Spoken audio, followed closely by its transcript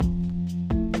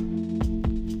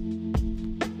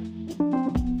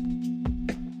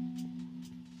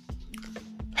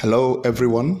Hello,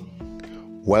 everyone.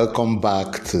 Welcome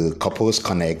back to Couples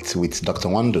Connect with Dr.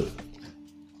 Wando.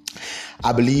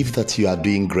 I believe that you are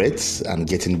doing great and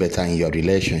getting better in your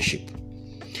relationship.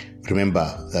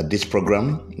 Remember that this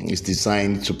program is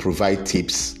designed to provide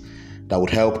tips that would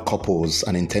help couples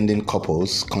and intending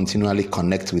couples continually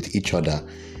connect with each other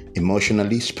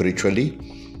emotionally, spiritually,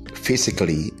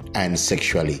 physically, and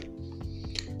sexually.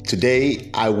 Today,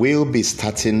 I will be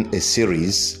starting a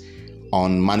series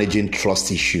on managing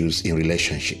trust issues in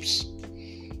relationships.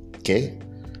 Okay?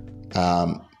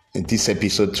 In this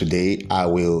episode today, I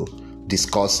will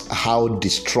discuss how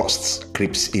distrust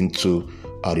creeps into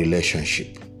a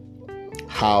relationship.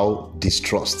 How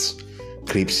distrust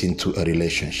creeps into a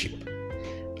relationship.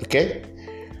 Okay?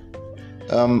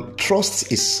 Trust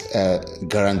is a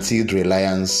guaranteed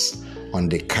reliance on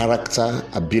the character,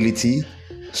 ability,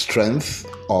 strength,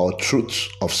 or truth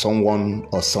of someone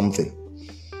or something.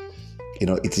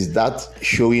 It is that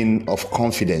showing of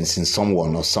confidence in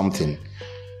someone or something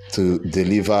to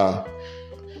deliver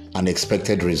an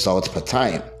expected result per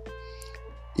time.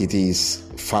 It is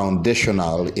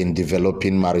foundational in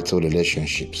developing marital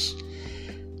relationships.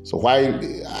 So while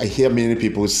I hear many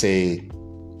people say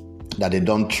that they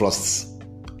don't trust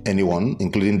anyone,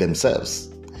 including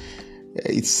themselves,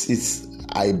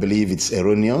 I believe it's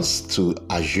erroneous to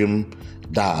assume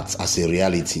that as a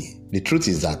reality. The truth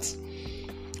is that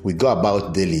we go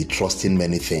about daily trusting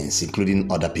many things,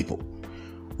 including other people.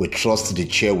 We trust the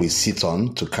chair we sit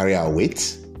on to carry our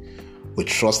weight. We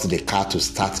trust the car to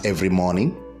start every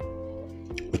morning.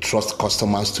 We trust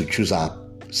customers to choose our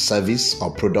service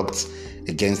or product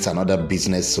against another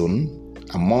business zone,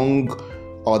 among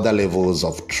other levels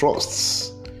of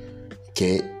trusts.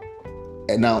 Okay.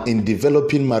 And now, in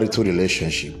developing marital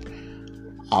relationship,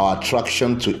 our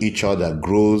attraction to each other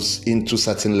grows into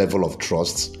certain level of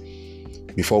trust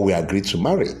before we agree to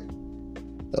marry.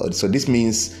 So this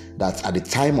means that at the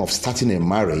time of starting a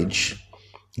marriage,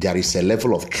 there is a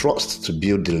level of trust to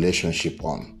build the relationship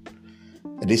on.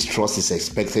 This trust is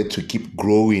expected to keep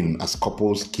growing as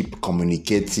couples keep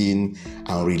communicating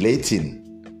and relating.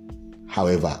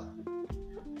 However,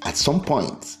 at some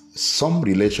point, some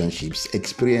relationships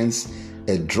experience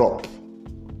a drop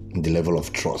in the level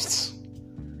of trust.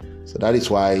 So that is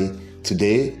why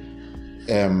today,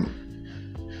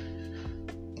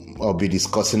 I'll be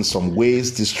discussing some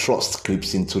ways distrust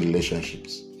creeps into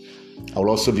relationships. I will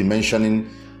also be mentioning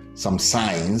some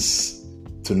signs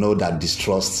to know that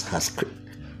distrust has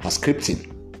crept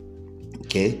in.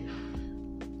 Okay?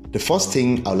 The first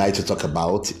thing I would like to talk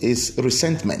about is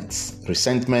resentment.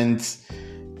 Resentment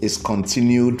is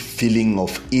continued feeling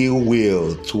of ill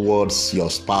will towards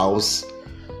your spouse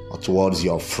or towards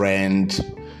your friend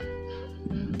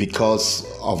because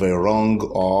of a wrong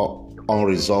or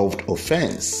unresolved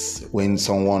offense. When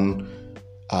someone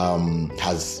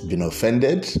has been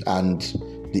offended and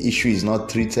the issue is not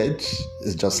treated,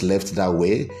 it's just left that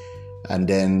way, and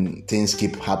then things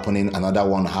keep happening, another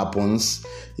one happens,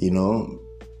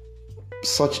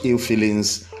 such ill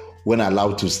feelings, when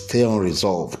allowed to stay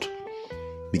unresolved,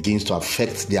 begins to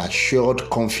affect the assured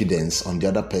confidence on the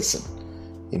other person.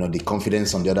 The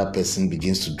confidence on the other person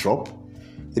begins to drop.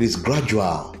 It is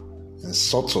gradual and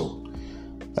subtle,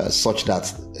 such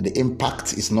that the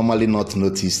impact is normally not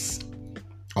noticed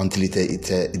until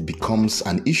it becomes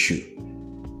an issue.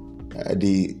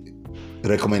 The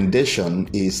recommendation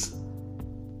is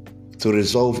to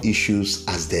resolve issues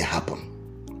as they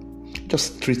happen.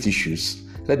 Just treat issues,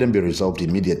 let them be resolved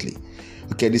immediately.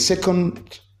 Okay, the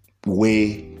second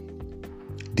way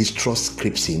distrust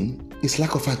creeps in is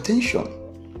lack of attention.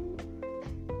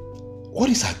 What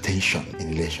is attention in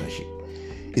relationship?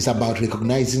 It's about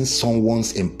recognizing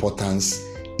someone's importance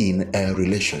in a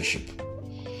relationship.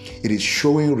 It is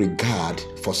showing regard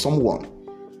for someone.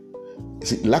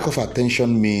 Lack of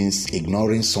attention means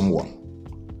ignoring someone.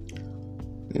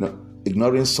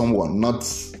 Ignoring someone, not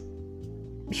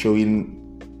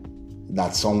showing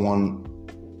that someone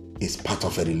is part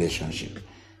of a relationship.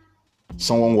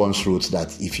 Someone once wrote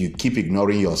that if you keep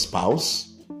ignoring your spouse,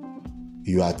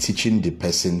 you are teaching the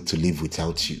person to live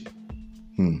without you.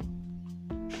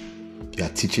 You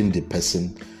are teaching the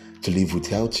person to live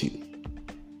without you.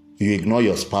 You ignore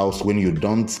your spouse when you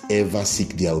don't ever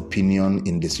seek their opinion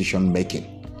in decision making.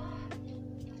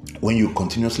 When you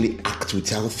continuously act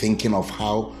without thinking of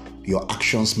how your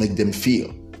actions make them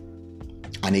feel.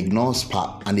 An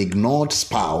ignored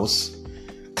spouse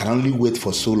can only wait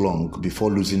for so long before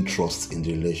losing trust in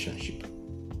the relationship.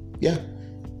 Yeah.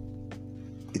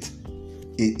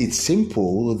 It's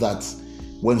simple that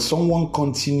when someone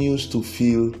continues to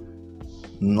feel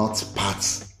not part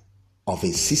of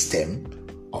a system,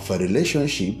 of a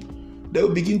relationship, they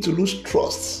will begin to lose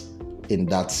trust in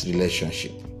that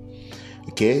relationship.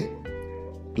 Okay?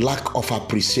 Lack of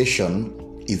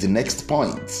appreciation is the next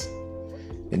point.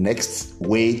 The next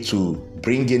way to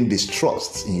bring in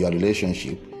distrust in your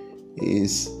relationship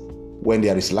is when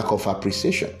there is lack of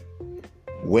appreciation.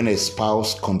 When a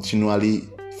spouse continually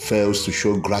fails to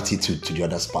show gratitude to the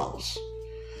other spouse.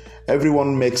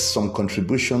 Everyone makes some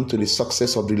contribution to the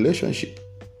success of the relationship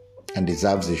and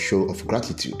deserves a show of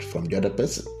gratitude from the other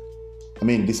person. I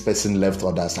mean, this person left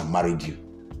others and married you.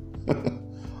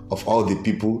 Of all the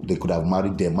people they could have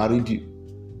married, they married you.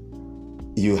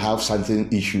 You have certain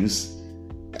issues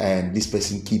and this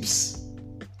person keeps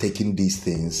taking these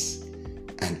things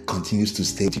and continues to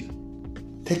stay with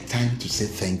you. Take time to say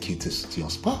thank you to your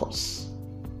spouse.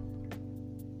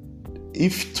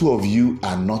 If two of you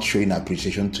are not showing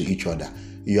appreciation to each other,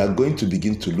 you are going to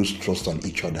begin to lose trust on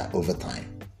each other over time.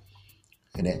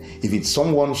 And if it's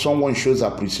someone shows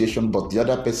appreciation, but the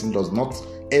other person does not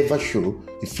ever show,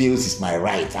 he feels it's my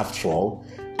right. After all,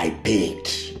 I paid.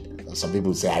 Some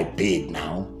people say I paid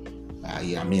now.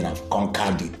 I mean, I've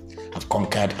conquered it. I've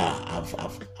conquered her.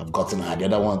 I've gotten her. The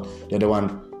other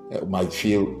one might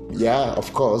feel, yeah,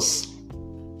 of course.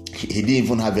 He didn't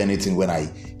even have anything when I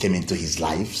came into his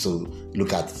life. So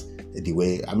look at the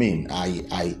way,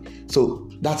 so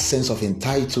that sense of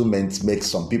entitlement makes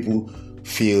some people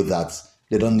feel that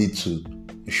they don't need to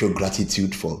show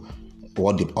gratitude for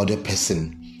what the other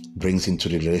person brings into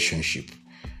the relationship.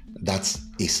 That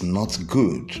is not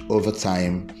good. Over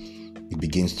time, it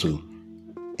begins to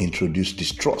introduce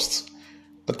distrust.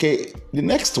 Okay, the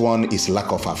next one is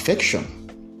lack of affection.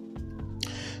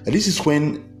 This is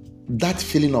when that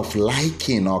feeling of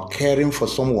liking or caring for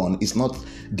someone is not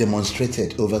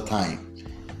demonstrated over time.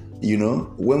 You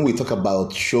know, when we talk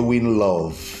about showing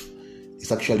love,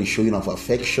 it's actually showing of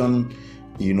affection.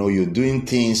 You know, you're doing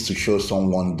things to show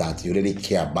someone that you really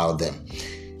care about them.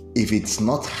 If it's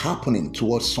not happening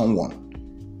towards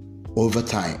someone over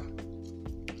time,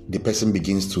 the person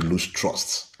begins to lose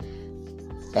trust.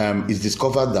 It's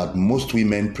discovered that most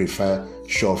women prefer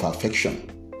show of affection.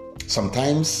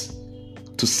 Sometimes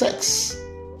to sex.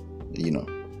 You know,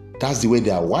 that's the way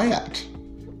they are wired.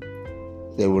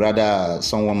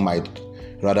 Someone might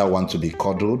rather want to be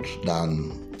cuddled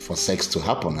than for sex to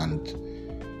happen. And,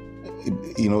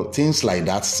 you know, things like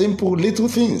that, simple little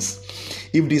things.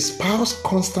 If the spouse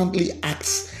constantly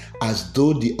acts as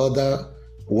though the other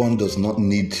one does not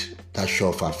need that show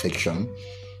of affection,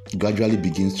 it gradually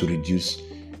begins to reduce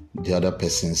the other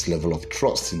person's level of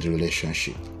trust in the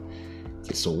relationship.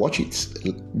 Okay, so watch it.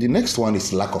 The next one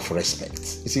is lack of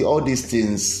respect. You see, all these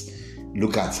things,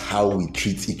 look at how we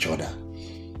treat each other.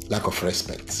 Lack of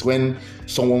respect. When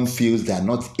someone feels they are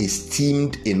not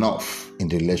esteemed enough in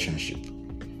the relationship,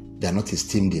 they are not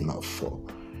esteemed enough for.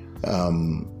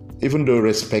 Even though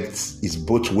respect is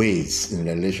both ways in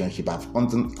a relationship, I've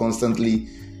constantly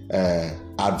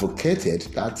advocated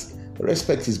that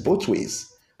respect is both ways.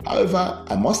 However,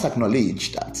 I must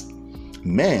acknowledge that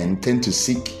men tend to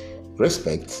seek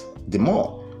respect the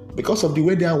more because of the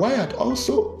way they are wired.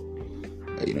 Also,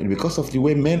 you know, because of the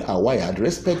way men are wired,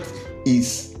 respect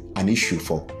is an issue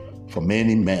for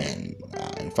many men.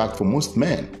 In fact, for most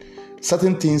men,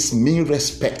 certain things mean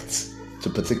respect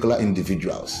to particular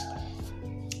individuals.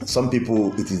 Some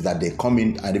people, it is that they come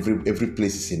in and every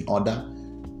place is in order,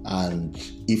 and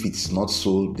if it's not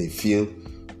so, they feel,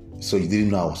 so you didn't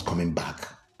know I was coming back.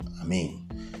 I mean,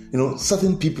 you know,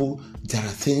 certain people, there are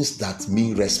things that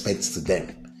mean respect to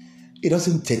them. It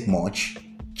doesn't take much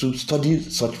to study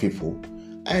such people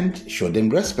and show them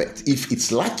respect. If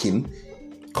it's lacking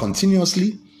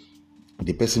continuously,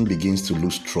 the person begins to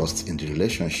lose trust in the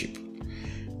relationship.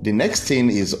 The next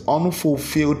thing is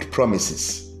unfulfilled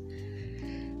promises.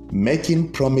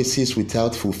 Making promises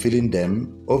without fulfilling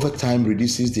them over time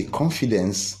reduces the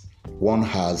confidence one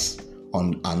has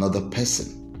on another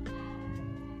person.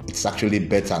 It's actually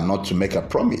better not to make a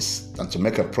promise than to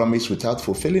make a promise without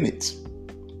fulfilling it.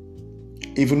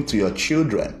 Even to your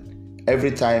children,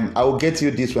 every time, I will get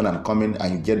you this when I'm coming,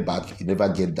 and you get back, you never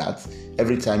get that.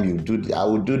 Every time you do, I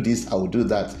will do this, I will do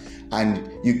that. And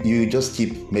you just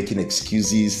keep making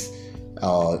excuses,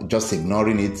 just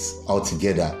ignoring it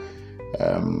altogether.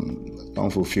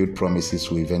 Unfulfilled promises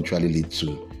will eventually lead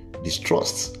to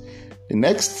distrust. The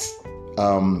next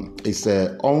is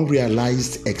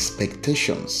unrealized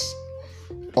expectations.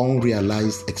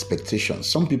 Unrealized expectations.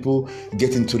 Some people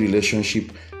get into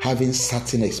relationship having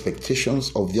certain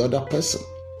expectations of the other person.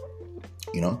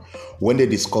 You know, when they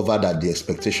discover that the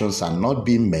expectations are not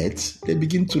being met, they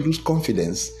begin to lose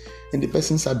confidence in the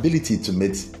person's ability to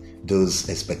meet those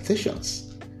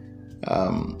expectations.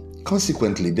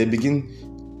 Consequently, they begin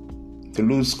to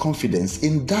lose confidence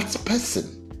in that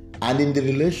person and in the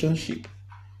relationship.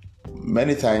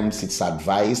 Many times it's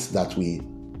advised that we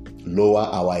lower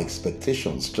our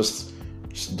expectations. Just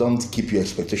don't keep your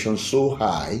expectations so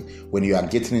high when you are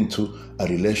getting into a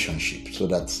relationship, so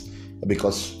that,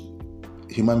 because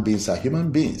human beings are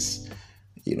human beings,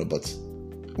 but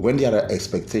when there are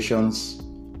expectations,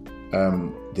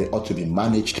 they ought to be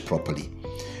managed properly.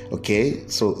 Okay,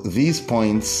 so these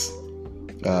points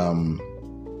are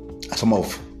some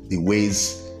of the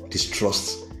ways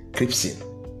distrust creeps in.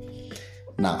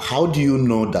 Now, how do you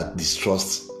know that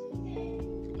distrust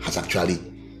has actually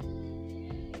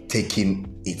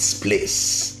taken its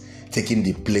place, taking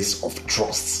the place of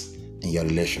trust in your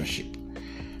relationship?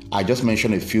 I just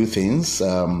mentioned a few things.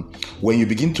 When you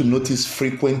begin to notice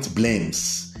frequent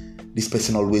blames, this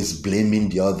person always blaming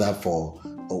the other for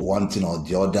one thing or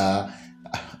the other,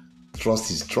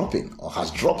 trust is dropping or has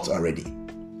dropped already.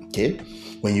 Okay?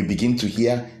 When you begin to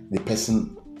hear the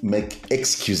person make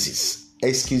excuses,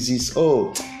 it's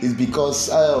because,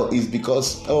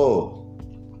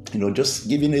 just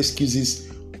giving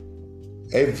excuses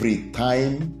every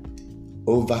time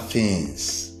over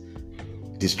things,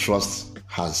 distrust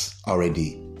has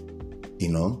already,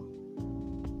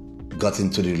 got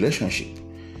into the relationship.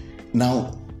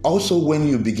 Now, also when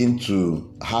you begin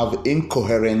to have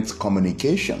incoherent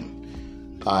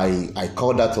communication, I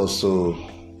call that also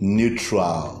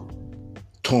neutral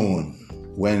tone.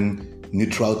 When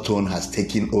neutral tone has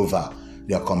taken over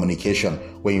their communication.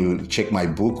 When you check my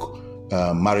book,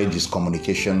 Marriage is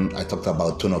Communication, I talked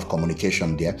about tone of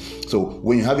communication there. So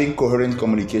when you have incoherent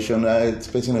communication, the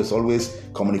person is always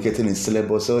communicating in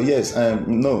syllables. So yes,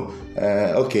 no,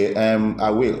 okay, I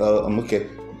will, okay.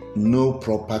 No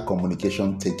proper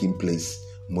communication taking place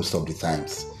most of the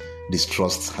times.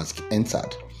 Distrust has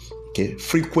entered. Okay,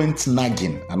 frequent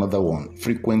nagging, another one.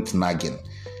 Frequent nagging.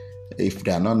 If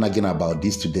they are not nagging about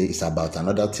this today, it's about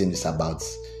another thing. It's about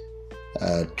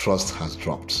trust has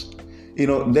dropped.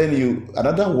 Then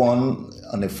another one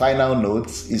on a final note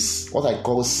is what I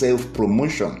call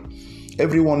self-promotion.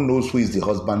 Everyone knows who is the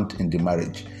husband in the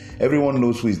marriage. Everyone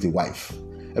knows who is the wife.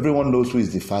 Everyone knows who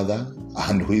is the father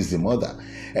and who is the mother.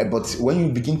 But when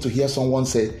you begin to hear someone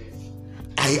say,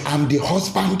 I am the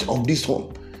husband of this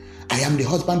home, I am the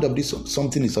husband of this home,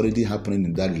 something is already happening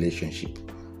in that relationship.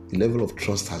 The level of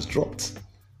trust has dropped.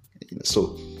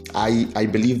 So I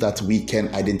believe that we can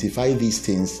identify these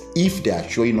things if they are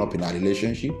showing up in our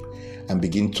relationship and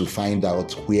begin to find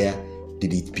out where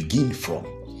did it begin from.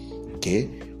 Okay,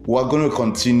 we are going to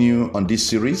continue on this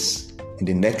series in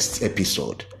the next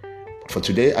episode. For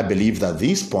today, I believe that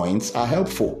these points are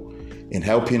helpful in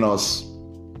helping us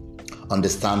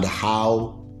understand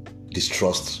how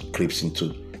distrust creeps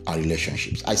into our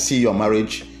relationships. I see your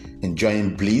marriage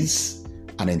enjoying bliss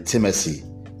and intimacy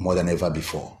more than ever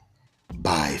before.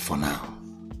 Bye for now.